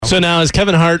So now is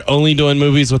Kevin Hart only doing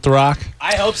movies with The Rock?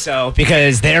 I hope so,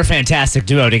 because they're a fantastic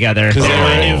duo together. Because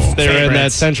they were in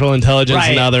that Central Intelligence, right.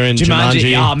 and now they're in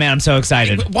Jumanji. Oh man, I'm so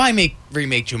excited. Why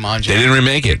remake Jumanji? They didn't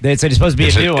remake it. It's supposed to be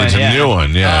a new one. It's a new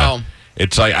one, yeah. Oh.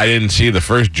 It's like I didn't see the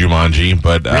first Jumanji,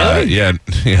 but Really?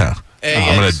 yeah.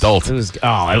 I'm an adult. It was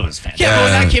fantastic. Yeah, but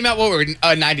when that came out, what were we,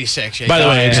 96? Yeah. By the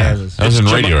way, I was in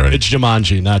radio. It's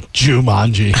Jumanji, not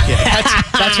Jumanji.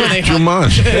 That's when they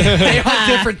Jumanji. they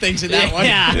hunt different things in that one.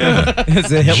 Yeah.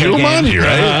 It's a Hitler Jumanji, game.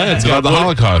 right? It's about the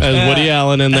Holocaust. Has Woody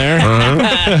Allen in there.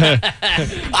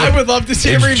 I would love to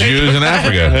see a It's remake. Jews in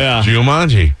Africa. Yeah.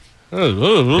 Jumanji.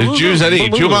 It's Jews that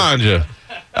eat Jumanji.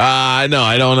 No,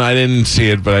 I don't. I didn't see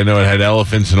it, but I know it had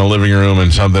elephants in a living room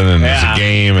and something, and it's a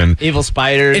game and Evil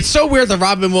spiders. It's so weird the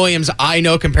Robin Williams I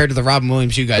know compared to the Robin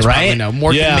Williams you guys probably know.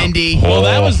 Mork and Mindy. Well,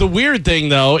 that was the weird thing,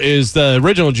 though, is the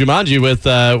original Jumanji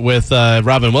with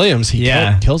Robin Williams. He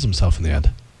kills himself in the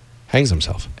end, hangs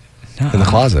himself in the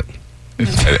closet. no,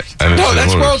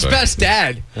 that's World's Best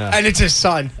Dad, and it's his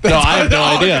son. No, I have no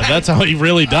idea. That's how he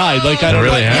really died. Like I don't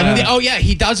really know.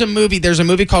 He does a movie. There's a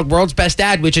movie called World's Best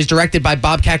Dad, which is directed by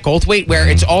Bobcat Goldthwait, where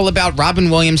it's all about Robin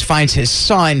Williams finds his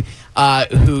son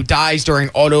who dies during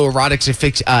autoerotic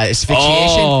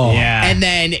asphyxiation. Oh. Yeah. And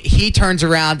then he turns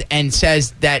around and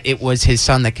says that it was his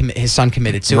son that his son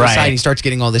committed suicide. Right. He starts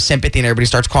getting all this sympathy, and everybody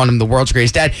starts calling him the world's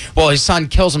greatest dad. Well, his son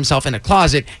kills himself in a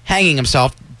closet, hanging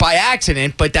himself by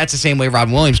accident, but that's the same way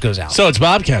Robin Williams goes out. So it's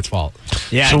Bobcat's fault.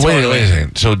 Yeah. So wait a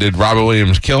second. So did Robin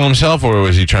Williams kill himself, or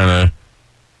was he trying to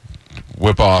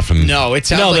whip off and? No, it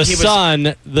sounds No, like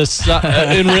the son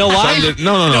in real life.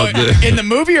 No. In the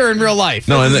movie or in real life?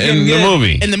 No, in the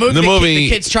movie. In the movie, the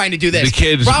kid's trying to do this. The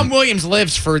kid's Robin Williams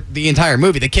lives for the entire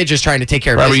movie. The kid's just trying to take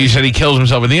care of Robert, you business. said he kills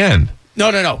himself in the end.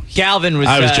 No. Calvin was,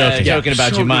 I was joking.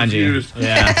 about Jumanji.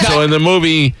 Yeah. So in the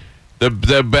movie,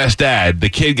 the best dad, the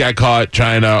kid got caught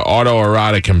trying to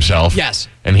autoerotic himself. Yes.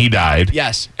 And he died.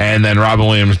 Yes. And then Robin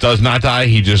Williams does not die.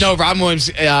 He just No, Robin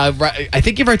Williams, I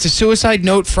think he writes a suicide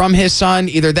note from his son.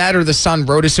 Either that or the son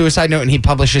wrote a suicide note and he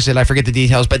publishes it. I forget the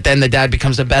details. But then the dad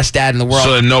becomes the best dad in the world.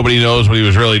 So then nobody knows what he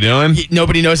was really doing.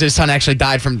 Nobody knows his son actually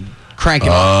died from cranking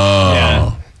him. Oh.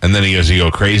 Yeah. And then does he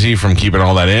go crazy from keeping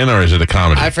all that in, or is it a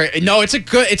comedy? No, it's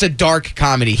a dark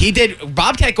comedy.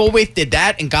 Bobcat Goldthwait did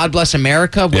that in God Bless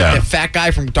America with the fat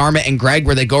guy from Dharma and Greg,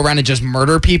 where they go around and just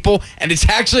murder people, and it's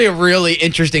actually a really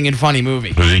interesting and funny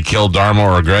movie. Does he kill Dharma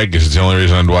or Greg? Because it's the only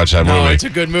reason I'd watch that No, movie. it's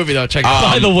a good movie though. Check it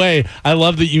out. By the way, I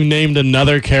love that you named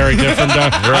another character from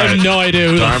Dharma. I have no idea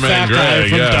who Dharma the fat and guy Greg,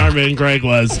 from yeah. Dharma and Greg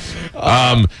was.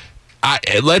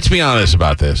 Let's be honest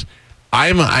about this.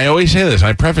 I always say this, and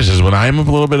I preface this when I'm a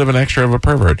little bit of an extra of a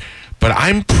pervert, but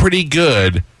I'm pretty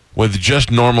good with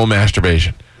just normal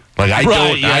masturbation. Like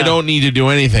I don't need to do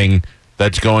anything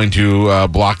that's going to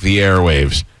block the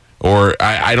airwaves. Or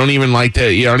I don't even like to.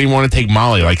 I don't even want to take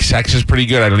Molly. Like sex is pretty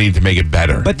good. I don't need to make it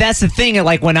better. But that's the thing.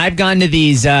 Like when I've gone to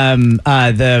these, what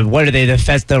are they?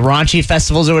 The raunchy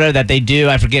festivals or whatever that they do.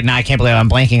 I forget now. I can't believe I'm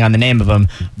blanking on the name of them.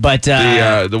 But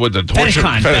the torture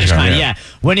FetishCon. Yeah.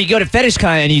 When you go to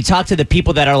FetishCon and you talk to the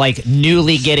people that are like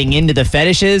newly getting into the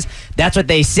fetishes, that's what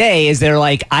they say. Is they're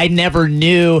like, I never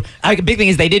knew. The big thing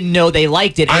is they didn't know they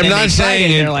liked it. I'm not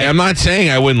saying. I'm not saying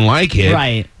I wouldn't like it.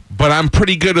 Right. But I'm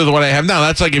pretty good with what I have now.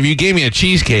 That's like if you gave me a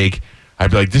cheesecake,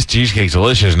 I'd be like, this cheesecake's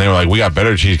delicious. And they were like, we got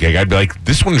better cheesecake. I'd be like,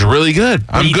 this one's really good.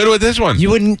 I'm good with this one. You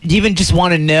wouldn't even just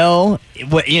want to know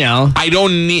what, I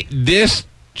don't need this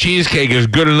cheesecake is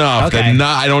good enough that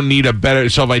I don't need a better.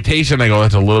 So if I taste it and I go,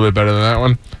 that's a little bit better than that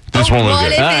one. This one was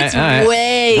good. What if it's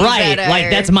way better? Like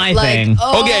that's my thing.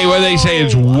 Okay, where they say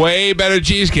it's way better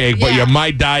cheesecake, but you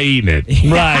might die eating it.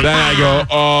 Right. Then I go,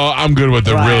 oh, I'm good with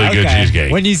the really good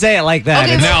cheesecake. When you say it like that,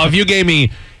 Okay, it's, Now, if you gave me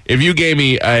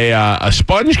a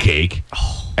sponge cake,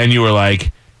 and you were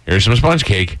like, here's some sponge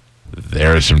cake,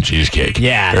 there's some cheesecake.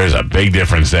 Yeah. There's a big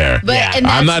difference there. But, and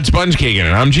I'm that's- not sponge caking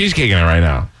it. I'm cheesecaking it right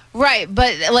now. Right,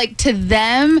 but like to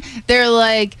them, they're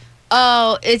like,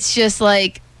 oh, it's just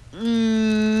like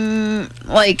a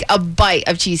bite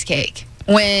of cheesecake.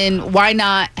 Why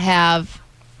not have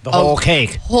the whole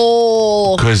cake?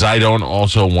 Whole. Because I don't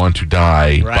also want to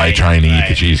die by trying to eat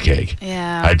the cheesecake.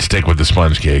 Yeah. I'd stick with the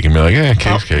sponge cake and be like,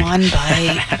 cake's cake. One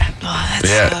bite. Oh,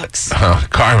 that sucks.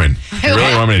 Carmen, if you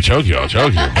really want me to choke you, I'll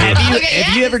choke you.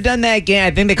 Have you ever done that game?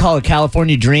 I think they call it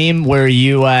California Dream, where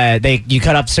you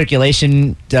cut off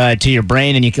circulation to your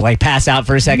brain and you can like pass out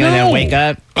for a second and then wake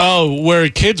up. Oh, where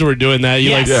kids were doing that.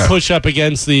 You push up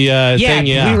against the thing.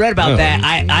 Yeah, we read about that.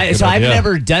 I've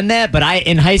never done that, but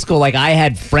in high school, I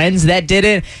had friends that did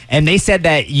it, and they said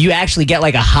that you actually get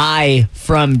like a high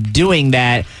from doing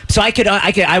that. So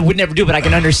I would never do it, but I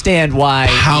can understand why.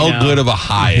 How good of a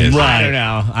high is is. I don't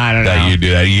know. That you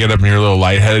do that. You get up and you're a little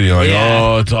lightheaded. You're like,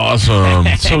 oh, it's awesome.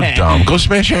 It's so dumb. Go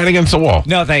smash your head against the wall.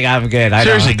 No, thank you. I'm good.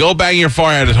 Seriously, go bang your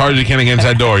forehead as hard as you can against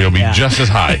that door. You'll be just as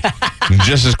high, and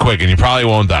just as quick, and you probably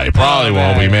won't die. You probably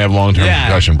won't, but you may have long-term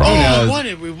concussion problems. Oh, what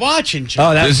are we watching,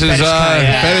 John? This is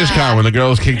Fetish Con when the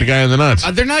girls kick the guy in the nuts.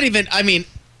 They're not even. I mean,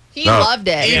 He loved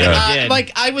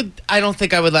it. I don't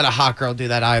think I would let a hot girl do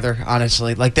that either.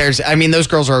 Honestly, like those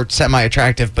girls are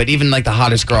semi-attractive, but even like the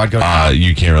hottest girl, I'd go.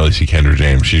 You can't really see Kendra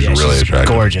James. She's really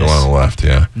attractive. Gorgeous. The one on the left,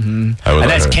 yeah. Mm-hmm. And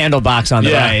that's Candlebox on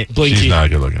the right. Blinky. She's not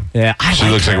good looking. Yeah, she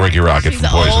looks like Ricky Rocket from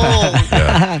Poison.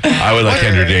 Yeah. I would let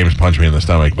Kendra James punch me in the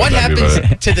stomach. What happens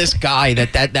to this guy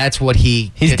that's what he's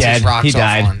gets dead. his rocks He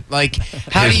died. off on? Like,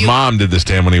 his mom did this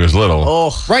to him when he was little.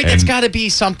 Oh, right. That's got to be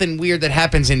something weird that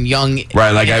happens in young.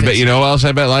 Right, like I bet you know who else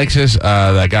I bet likes this?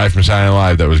 That guy from Saturday Night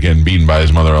Live that was getting beaten by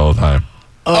his mother all the time.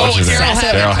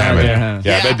 Daryl Hammond.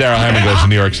 Yeah, I bet Daryl Hammond goes to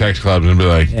New York sex clubs and be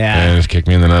like, man, just kick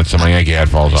me in the nuts so my Yankee hat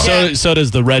falls off. So does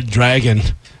the Red Dragon.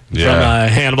 From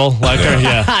Hannibal Lecter,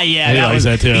 yeah, he likes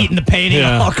that too. Eating the painting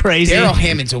all crazy. Daryl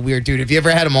Hammond's a weird dude. Have you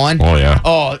ever had him on? Oh yeah.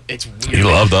 Oh, it's weird. He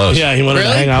loved us. Yeah, he wanted to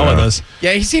hang out with us.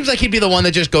 Yeah, he seems like he'd be the one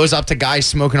that just goes up to guys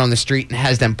smoking on the street and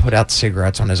has them put out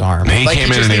cigarettes on his arm. He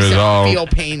came in and he was all feel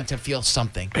pain to feel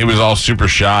something. He was all super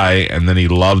shy, and then he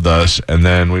loved us, and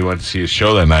then we went to see his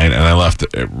show that night, and I left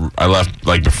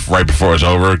like right before it was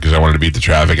over because I wanted to beat the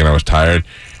traffic and I was tired.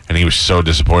 And he was so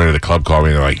disappointed. The club called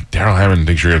me. They're like, Daryl Hammond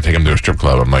thinks you're going to take him to a strip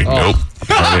club. I'm like, nope.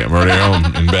 I'm already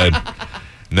home in bed.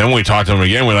 And then when we talked to him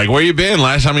again, we're like, where you been?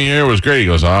 Last time you were here was great. He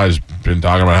goes, I've been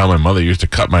talking about how my mother used to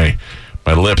cut my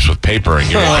lips with paper and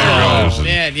give me fingers. Oh,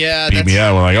 man, yeah. Beat me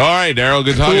up. We're like, all right, Daryl,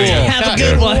 good talking to you. Have a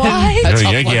good one. The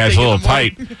Yankee hat's a little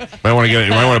tight. You might want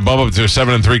to bump up to a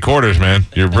 7 3/4, man.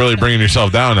 You're really bringing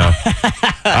yourself down now.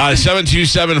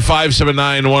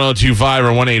 727-579-1025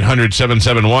 or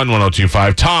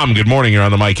 1-800-771-1025. Tom, good morning. You're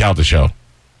on the Mike Calta Show.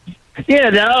 Yeah,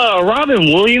 the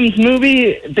Robin Williams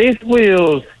movie, basically it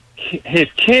was his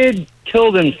kid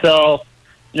killed himself,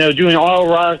 doing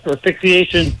autoerotic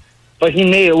asphyxiation, but he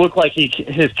made it look like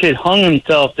his kid hung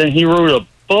himself. Then he wrote a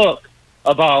book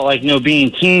about,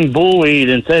 being teen bullied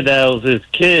and said that it was his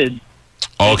kid.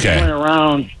 Okay. He went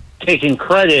around taking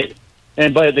credit,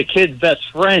 but the kid's best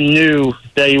friend knew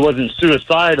that he wasn't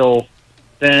suicidal.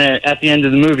 Then at the end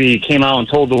of the movie, he came out and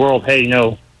told the world, hey,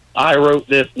 I wrote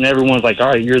this, and everyone's like, all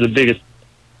right, you're the biggest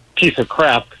piece of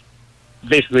crap.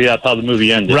 Basically, that's how the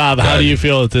movie ended. Rob, how do you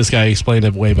feel that this guy explained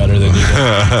it way better than you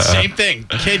did? Same thing.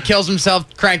 Kid kills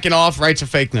himself, cranking off, writes a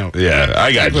fake note. Yeah,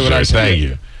 I got exactly you. What Thank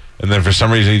you. And then for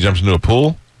some reason, he jumps into a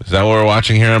pool. Is that what we're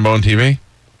watching here on Bone TV?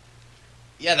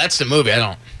 Yeah, that's the movie. I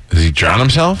don't. Does he drown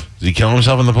himself? Does he kill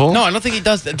himself in the pool? No, I don't think he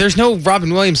does. There's no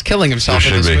Robin Williams killing himself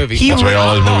in this movie. That's the way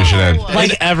all his movies should end.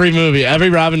 Like every movie, every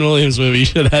Robin Williams movie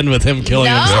should end with him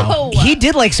killing himself. He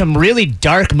did some really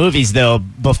dark movies though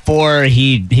before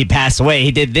he passed away.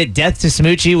 He did Death to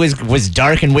Smoochie was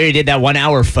dark and weird. He did that 1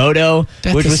 hour photo,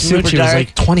 which was super dark. Was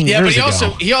like 20 years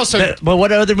ago. He also. But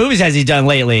what other movies has he done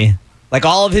lately? Like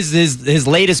all of his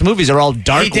latest movies are all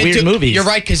dark, weird movies. You're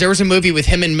right, because there was a movie with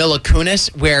him and Mila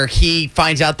Kunis where he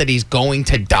finds out that he's going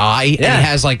to die and he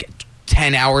has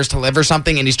 10 hours to live or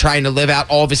something, and he's trying to live out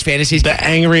all of his fantasies. The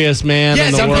angriest man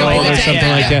in the world or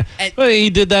something like that. Well, he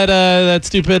did that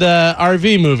stupid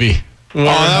RV movie. Oh,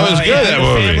 that was good, that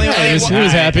movie. Yeah, he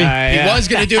was happy. He was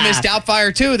going to do Miss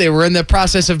Doubtfire, too. They were in the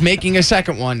process of making a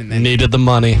second one. And then needed the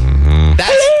money.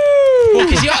 That's... Well,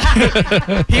 because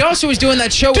he also was doing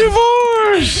that show.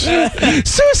 Divorce!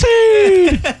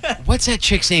 Suicide! What's that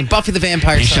chick's name? Buffy the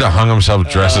Vampire Slayer. He should have hung himself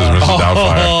dressed as Mrs.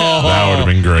 Doubtfire. That would have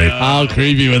been great. How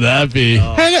creepy would that be?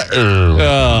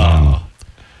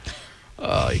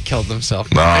 Oh, he killed himself.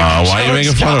 Why are you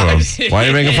making fun of him? Why are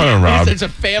you making fun of him, Rob? It's a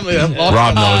family that lost.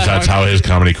 Rob knows that's how his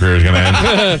comedy career is going to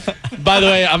end. By the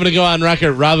way, I'm going to go on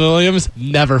record. Robin Williams,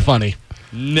 never funny.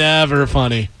 Never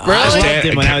funny.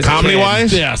 Really?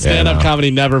 Comedy-wise? Yeah, stand-up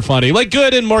comedy, never funny.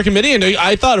 Good in more comedian.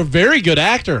 I thought a very good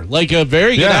actor. A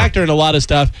very good actor in a lot of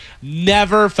stuff.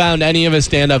 Never found any of his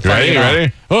stand-up funny.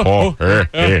 Ready? Look,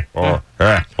 it's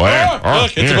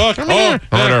a book. I'm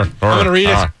going to read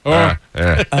it.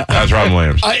 That's Robin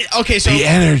Williams. Okay, so... The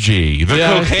energy. The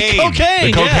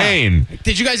cocaine. The cocaine.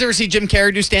 Did you guys ever see Jim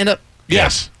Carrey do stand-up?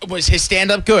 Yes. Was his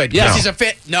stand-up good? Yes. He's a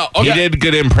fit. No. Okay. He did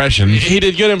good impressions. He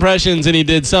did good impressions and he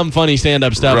did some funny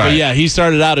stand-up stuff. Right. But yeah, he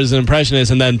started out as an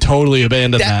impressionist and then totally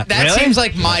abandoned that. That Really? seems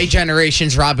like my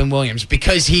generation's Robin Williams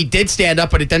because he did stand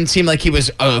up, but it doesn't seem like he was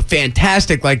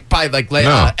fantastic, like by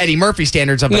Eddie Murphy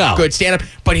standards of a good stand up.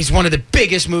 But he's one of the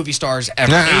biggest movie stars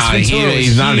ever. Nah, Ace Ventura was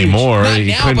he's not huge. anymore. Not He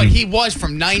now, couldn't- but he was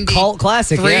from '90. Cult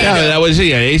classic, yeah. Yeah, that was it.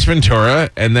 Yeah, Ace Ventura,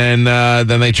 and then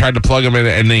they tried to plug him in,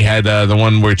 and they had the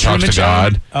one where he talks to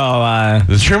God. Oh,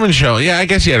 The Truman Show. Yeah, I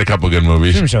guess he had a couple good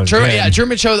movies. Truman Show's Truman, good. yeah,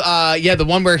 Truman Show. The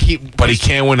one where he. But he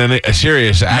can't win a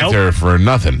serious actor for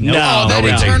nothing. No. Oh, that Nobody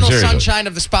takes him Eternal seriously. Sunshine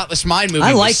of the Spotless Mind movie.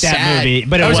 I was like that sad. movie,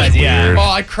 but it That was, weird. yeah. Oh,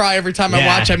 I cry every time I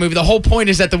Yeah. watch that movie. The whole point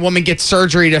is that the woman gets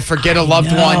surgery to forget a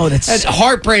loved know, one. that's-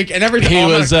 heartbreak and everything. He Oh,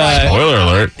 I'm was, gonna cry. Spoiler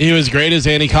alert. He was great as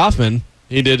Andy Kaufman.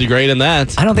 He did great in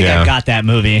that. I don't think Yeah. I got that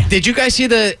movie. Did you guys see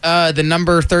the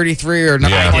number 33 or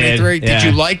number Yeah. 23? Did Yeah.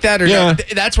 you like that or Yeah. no?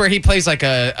 That's where he plays like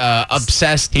a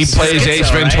obsessed. He plays schizo,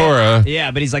 Ace right? Ventura.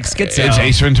 Yeah, but he's like schizo. It's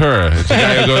Ace Ventura. It's a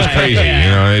guy who goes crazy. Yeah.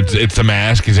 You know, it's the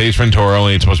mask. It's Ace Ventura,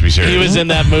 only it's supposed to be serious. He was in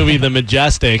that movie, The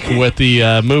Majestic, with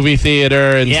the movie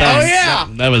theater and Yes. stuff. Oh, yeah.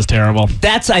 That was terrible.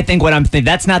 That's, I think, what I'm thinking.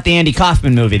 That's not the Andy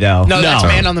Kaufman movie, though. No, that's No.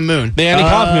 Man on the Moon. The Andy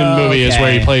Kaufman movie is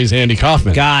where he okay. plays Andy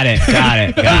Kaufman. Got it. Got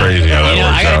it. Crazy how that You know,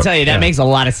 works I gotta out. tell you, that makes a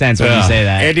lot of sense when you Yeah. say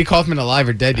that. Andy Kaufman alive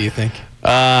or dead? Do you think?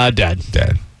 Dead.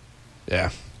 Dead. Yeah.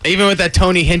 Even with that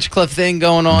Tony Hinchcliffe thing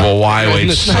going on. Well, why wait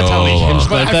It's so not Tony long?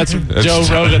 Hinchcliffe. That's Joe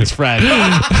Rogan's friend.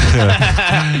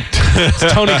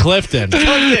 It's Tony Clifton.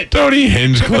 Tony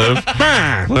Hinchcliffe.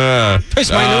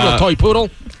 Kiss my noodle, toy poodle.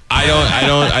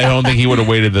 I don't think he would have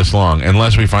waited this long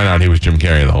unless we find out he was Jim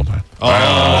Carrey the whole time. Oh,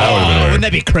 that would have been weird. Wouldn't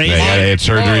that be crazy? Yeah, he had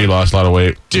surgery, lost a lot of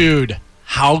weight. Dude,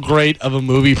 how great of a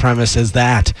movie premise is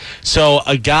that? So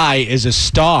a guy is a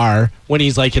star when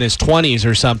he's like in his 20s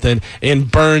or something and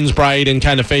burns bright and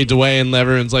kind of fades away and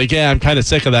everyone's like, yeah, I'm kind of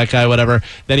sick of that guy, whatever.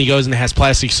 Then he goes and has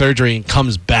plastic surgery and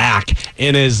comes back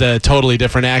and is a totally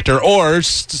different actor or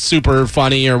super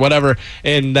funny or whatever,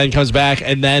 and then comes back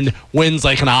and then wins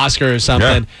like an Oscar or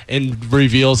something and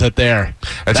reveals it there.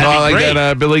 That's That'd how I be like great.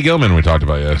 that Billy Gilman we talked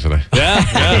about yesterday.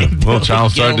 Yeah, Little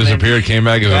child star Gilman. disappeared, came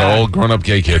back as an old grown-up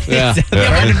gay kid. yeah.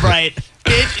 Burning bright.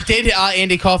 Did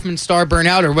Andy Kaufman star burn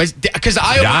out or was because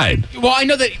I died. Well, I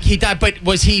know that he died, but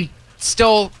was he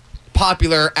still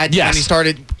popular at Yes. when he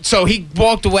started? So he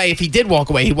walked away. If he did walk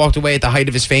away, he walked away at the height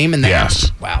of his fame. And then,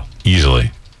 Yes. wow.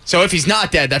 Easily. So if he's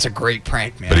not dead, that's a great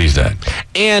prank, man. But he's dead.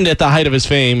 And at the height of his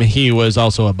fame, he was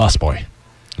also a busboy.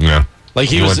 Yeah. Like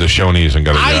He was. went to Shoney's and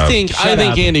got a job. I think Shut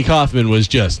up. Andy Kaufman was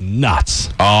just nuts.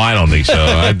 Oh, I don't think so.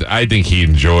 I think he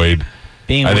enjoyed...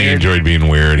 Being I think he weird. enjoyed being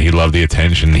weird. He loved the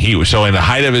attention. So in the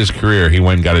height of his career, he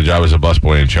went and got a job as a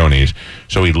busboy in Shoney's.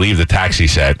 So he'd leave the taxi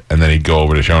set, and then he'd go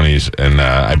over to Shoney's, and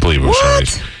I believe it was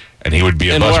Shoney's. And he would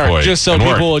be a And busboy. work, just so and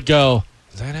work. people would go,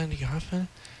 is that Andy Kaufman?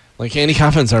 Like, Andy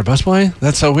Kaufman's our busboy?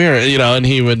 That's so weird. You know, and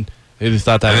he just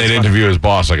thought that And was they'd funny. interview his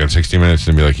boss like on 60 Minutes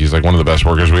and be like, he's like one of the best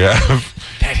workers we have.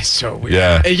 That is so weird.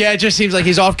 Yeah. Yeah, it just seems like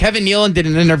he's off. Kevin Nealon did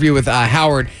an interview with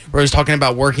Howard where he was talking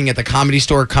about working at the Comedy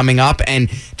Store coming up and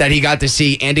that he got to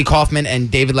see Andy Kaufman and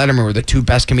David Letterman were the two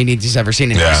best comedians he's ever seen.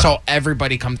 And Yeah. he saw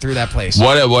everybody come through that place.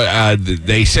 What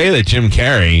they say that Jim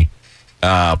Carrey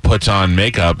puts on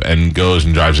makeup and goes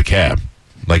and drives a cab.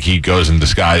 Like he goes in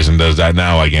disguise and does that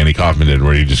now, like Andy Kaufman did,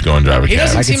 where he just go and drive a He cab.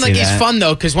 doesn't I can seem like see he's that. fun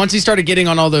though, because once he started getting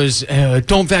on all those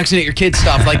 "don't vaccinate your kids"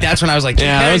 stuff, like that's when I was like,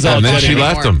 Yeah, "Jim that was Carrey's all not And then funny she anymore."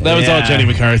 left him. That was all Yeah. Jenny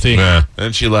McCarthy. Yeah.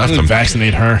 Then she left him.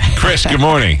 Vaccinate her. Chris, good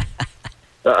morning.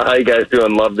 How you guys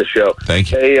doing? Love the show.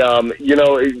 Thank you. Hey,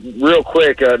 real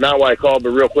quick, not why I called, but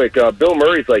real quick, Bill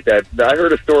Murray's like that. I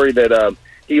heard a story that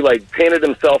he like painted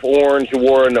himself orange,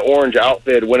 wore an orange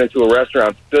outfit, went into a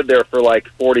restaurant, stood there for like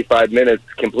 45 minutes,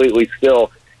 completely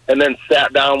still, and then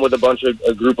sat down with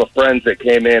a group of friends that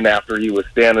came in after he was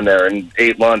standing there and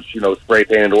ate lunch, spray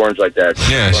painted orange like that.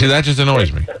 Yeah, see, that just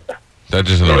annoys me. That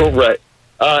just annoys me. Right.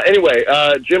 Anyway,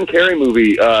 Jim Carrey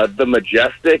movie, The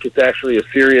Majestic. It's actually a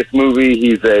serious movie.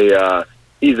 He's a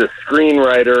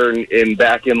screenwriter in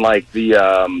back in like the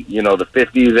the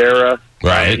 50s era.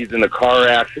 Right. He's in a car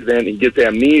accident. He gets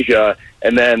amnesia,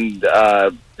 and then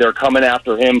they're coming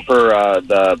after him for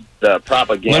the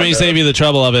propaganda. Let me save you the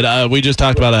trouble of it. We just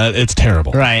talked about it. It's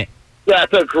terrible. Right.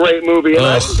 That's a great movie, and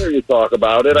I Ugh. didn't hear you talk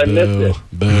about it. I missed it.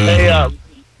 Boo. Hey,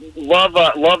 love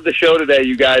the show today.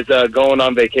 You guys going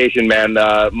on vacation, man.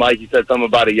 Mike, you said something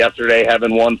about it yesterday,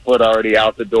 having one foot already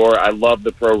out the door. I love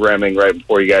the programming right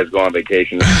before you guys go on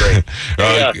vacation. It's great.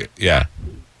 Hey, Yeah.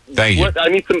 Thank you.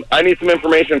 I need some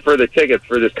information for the tickets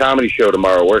for this comedy show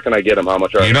tomorrow. Where can I get them? How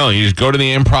much are they? You just go to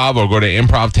the Improv or go to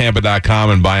improvtampa.com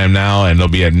and buy them now, and they'll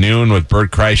be at noon with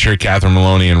Bert Kreischer, Catherine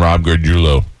Maloney, and Rob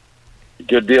Gurjulo.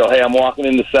 Good deal. Hey, I'm walking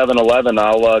into 7-Eleven.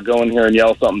 I'll go in here and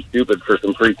yell something stupid for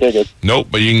some free tickets. Nope,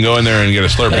 but you can go in there and get a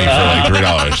Slurpee for like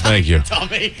 $3. Thank you.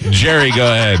 Tommy. Jerry, go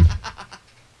ahead.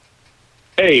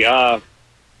 Hey,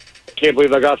 can't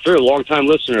believe I got through. Long-time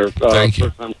listener, Thank you.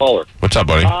 first-time caller. What's up,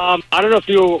 buddy? I don't know if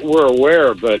you were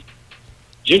aware, but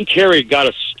Jim Carrey got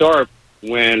a start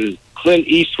when Clint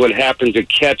Eastwood happened to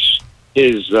catch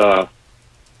his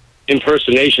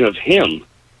impersonation of him.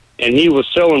 And he was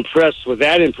so impressed with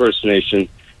that impersonation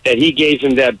that he gave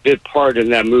him that bit part in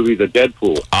that movie, The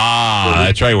Deadpool.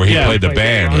 That's right, where he played the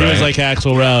band, He right? was like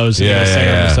Axl Rose. Yeah, Yeah, the singer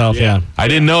yeah. himself. Yeah. I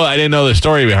didn't know the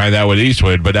story behind that with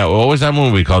Eastwood, but what was that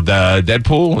movie called?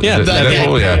 Deadpool? Yeah,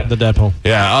 Deadpool. Yeah. The Deadpool.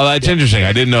 Yeah. Oh, that's interesting.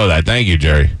 I didn't know that. Thank you,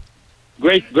 Jerry.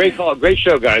 Great call. Great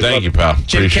show, guys. Thank Love you, it. pal.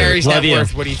 Jim Appreciate Carrey's it. net Love you.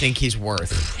 worth. What do you think he's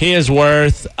worth? He is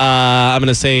worth, I'm going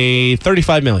to say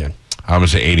 $35 million. I'm gonna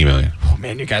say $80 million. Oh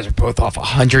man, you guys are both off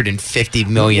 $150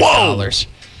 million.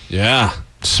 Yeah.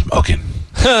 Smoking.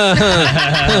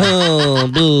 Oh,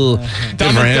 boo.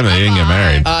 Good for him that he didn't get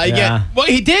married. Yeah. Well,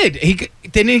 he did. He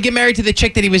didn't get married to the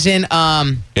chick that he was in. Yeah,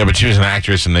 but she was an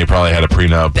actress, and they probably had a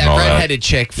prenup and That all redheaded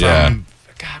chick from Yeah.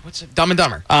 God, what's it? Dumb and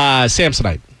Dumber.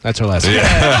 Samsonite. That's her last name.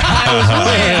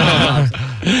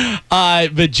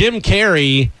 But Jim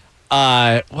Carrey,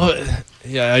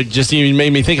 you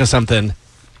made me think of something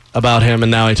about him, and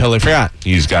now I totally forgot.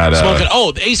 He's got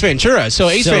Smoking. Ace Ventura. So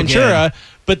Ace Ventura,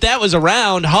 but that was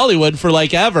around Hollywood for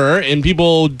like ever, and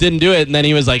people didn't do it. And then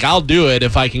he was like, "I'll do it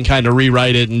if I can kind of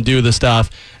rewrite it and do the stuff."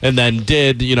 And then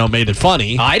made it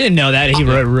funny. I didn't know that he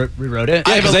rewrote it.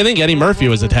 Yeah, because I think Eddie Murphy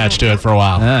was attached to it for a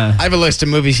while. I have a list of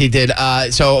movies he did.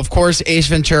 So, of course, Ace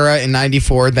Ventura in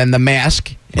 94, then The Mask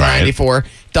in Right. 94,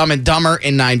 Dumb and Dumber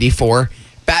in 94,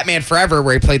 Batman Forever,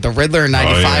 where he played the Riddler in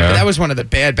 95, yeah. but that was one of the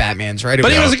bad Batmans, right? It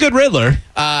But he was a good Riddler.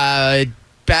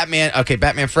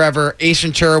 Batman Forever, Ace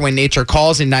Ventura, When Nature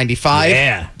Calls in 95.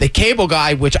 Yeah. The Cable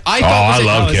Guy, which I I thought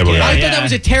love Cable I Guy. thought that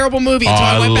was a terrible movie until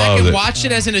I I went back loved and it. watched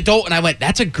it as an adult, and I went,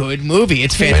 that's a good movie.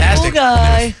 It's fantastic.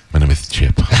 guy. My name is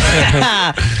Chip.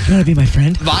 You want to be my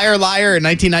friend? Liar Liar in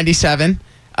 1997.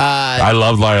 I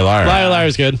love Liar Liar. Liar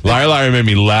Liar's good. Liar Liar made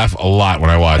me laugh a lot when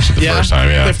I watched it the first time.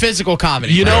 Yeah. The physical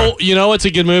comedy. You know it's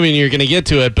a good movie, and you're going to get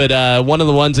to it. But one of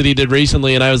the ones that he did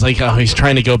recently, and I was like, oh, he's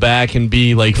trying to go back and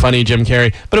be like funny Jim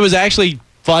Carrey, but it was actually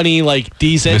funny, like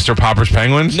decent. Mr. Popper's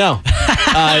Penguins? No,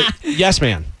 Yes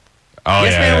Man. Oh,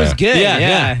 Yes, yeah. man was good. Yeah,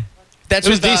 yeah. That's It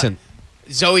was with, decent.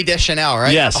 Zoe Deschanel,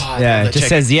 right? Yes. Oh, I love Yeah, that it just chick.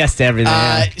 says yes to everything.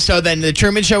 yeah. So then The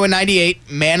Truman Show in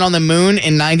 98, Man on the Moon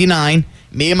in 99,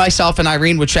 Me and Myself and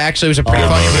Irene, which actually was a pretty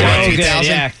funny movie. movie So in good.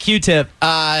 2000. Yeah, Q-tip.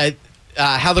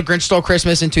 How the Grinch Stole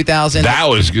Christmas in 2000.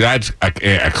 That's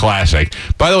a classic.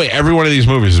 By the way, every one of these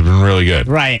movies has been really good.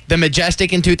 Right. The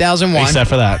Majestic in 2001. Except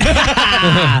for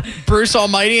that. Bruce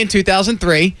Almighty in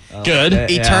 2003. Good. Yeah.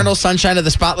 Eternal Sunshine of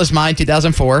the Spotless Mind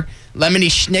 2004. Lemony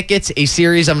Snicket's A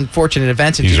Series of Unfortunate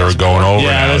Events in These are 2004. going over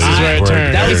Yeah, now. this is where it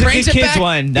turns. That was a brings good it kids back-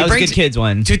 one. he That was a brings- good kids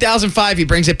one. 2005, he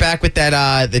brings it back with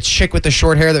that the chick with the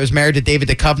short hair that was married to David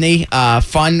Duchovny.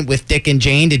 Fun with Dick and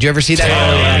Jane. Did you ever see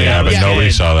that? Yeah, but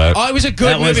nobody saw that. Oh, it was a good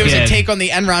That was movie. It was a good. take on the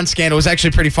Enron scandal. It was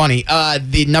actually pretty funny.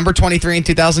 The number 23 in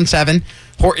 2007.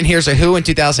 Horton Hears a Who in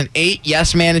 2008.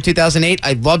 Yes Man in 2008.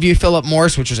 I Love You, Philip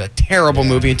Morris, which was a terrible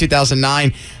movie in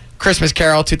 2009. Christmas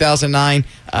Carol 2009.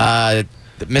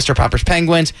 Mr. Popper's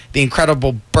Penguins. The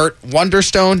Incredible Burt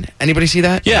Wonderstone. Anybody see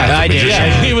that? Yeah, I did.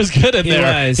 Yeah, he was good in He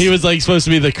there. was. He was like supposed to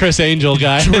be the Chris Angel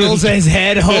guy. Drills his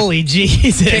head. Holy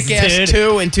Jesus, Kick-Ass dude.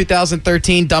 2 in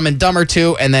 2013. Dumb and Dumber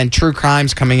 2. And then True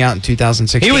Crimes coming out in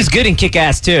 2016. He was good in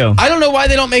Kick-Ass too. I don't know why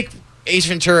they don't make Ace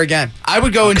Ventura again. I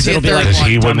would go and see a it'll be third like one. Because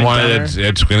he Dumb wouldn't and want Dumber. it.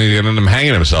 It's going to get him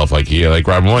hanging himself like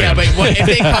Robin Williams. Yeah, but what, if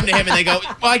they come to him and they go,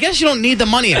 well, I guess you don't need the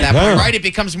money at that point, right? It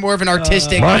becomes more of an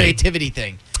artistic Right. creativity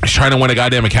thing. He's trying to win a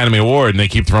goddamn Academy Award, and they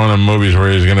keep throwing him movies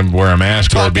where he's going to wear a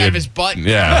mask or Talk be out a, of his butt.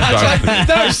 Yeah.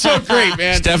 That was so great,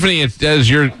 man. Stephanie, does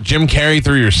your Jim Carrey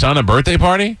through your son a birthday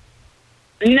party?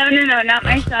 No, not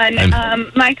my son.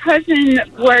 And- My cousin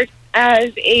works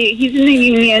he's in the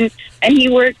union, and he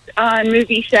works on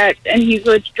movie sets, and he's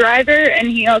a driver, and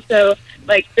he also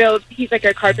he's like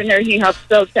a carpenter, he helps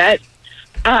build sets.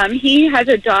 He has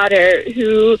a daughter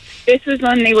who, this was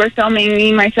when they were filming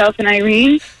Me, Myself, and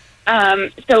Irene.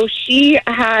 So she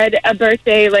had a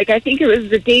birthday, I think it was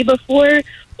the day before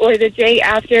or the day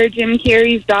after Jim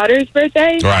Carrey's daughter's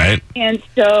birthday. Right. And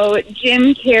so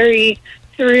Jim Carrey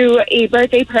threw a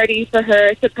birthday party for her,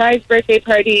 a surprise birthday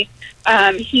party.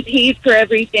 He paid for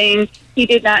everything. He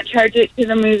did not charge it to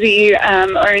the movie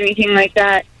or anything like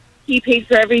that. he paid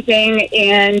for everything,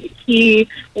 and he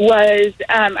was,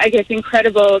 I guess,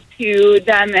 incredible to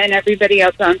them and everybody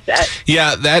else on set.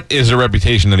 Yeah, that is a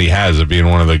reputation that he has of being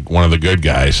one of the good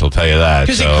guys. I'll tell you that.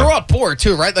 Because he grew up poor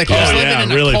too, right? Like he was living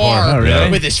in a really car poor. Oh,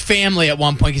 really? with his family at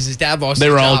one point because his dad lost. They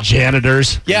his were all job.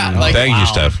 janitors. Yeah, like Thank you,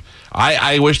 Steph.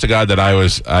 I wish to God that I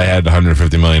had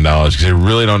 $150 million because I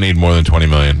really don't need more than $20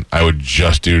 million. I would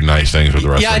just do nice things with the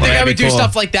rest Yeah, of I my think I life. would do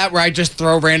stuff like that where I just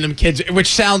throw random kids, which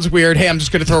sounds weird. Hey, I'm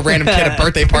just going to throw a random kid a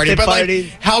birthday party. But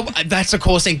like, that's the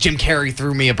coolest thing. Jim Carrey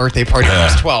threw me a birthday party when I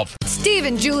was 12. Steve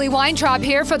and Julie Weintraub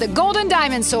here for the Golden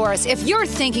Diamond Source. If you're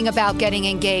thinking about getting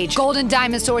engaged, Golden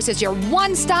Diamond Source is your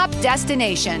one-stop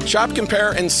destination. Shop,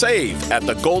 compare, and save at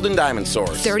the Golden Diamond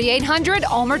Source. 3800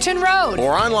 Almerton Road.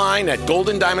 Or online at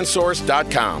goldendiamondsource.com.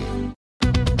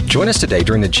 Join us today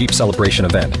during the Jeep Celebration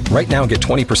event. Right now, get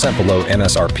 20% below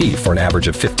MSRP for an average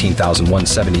of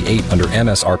 $15,178 under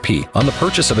MSRP on the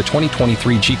purchase of a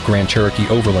 2023 Jeep Grand Cherokee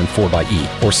Overland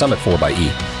 4xE or Summit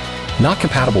 4xE. Not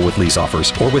compatible with lease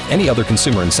offers or with any other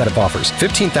consumer incentive offers.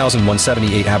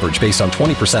 $15,178 average based on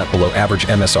 20% below average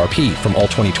MSRP from all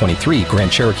 2023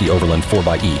 Grand Cherokee Overland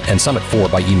 4xE and Summit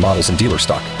 4xE models in dealer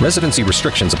stock. Residency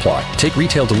restrictions apply. Take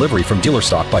retail delivery from dealer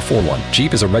stock by 4/1.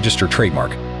 Jeep is a registered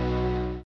trademark.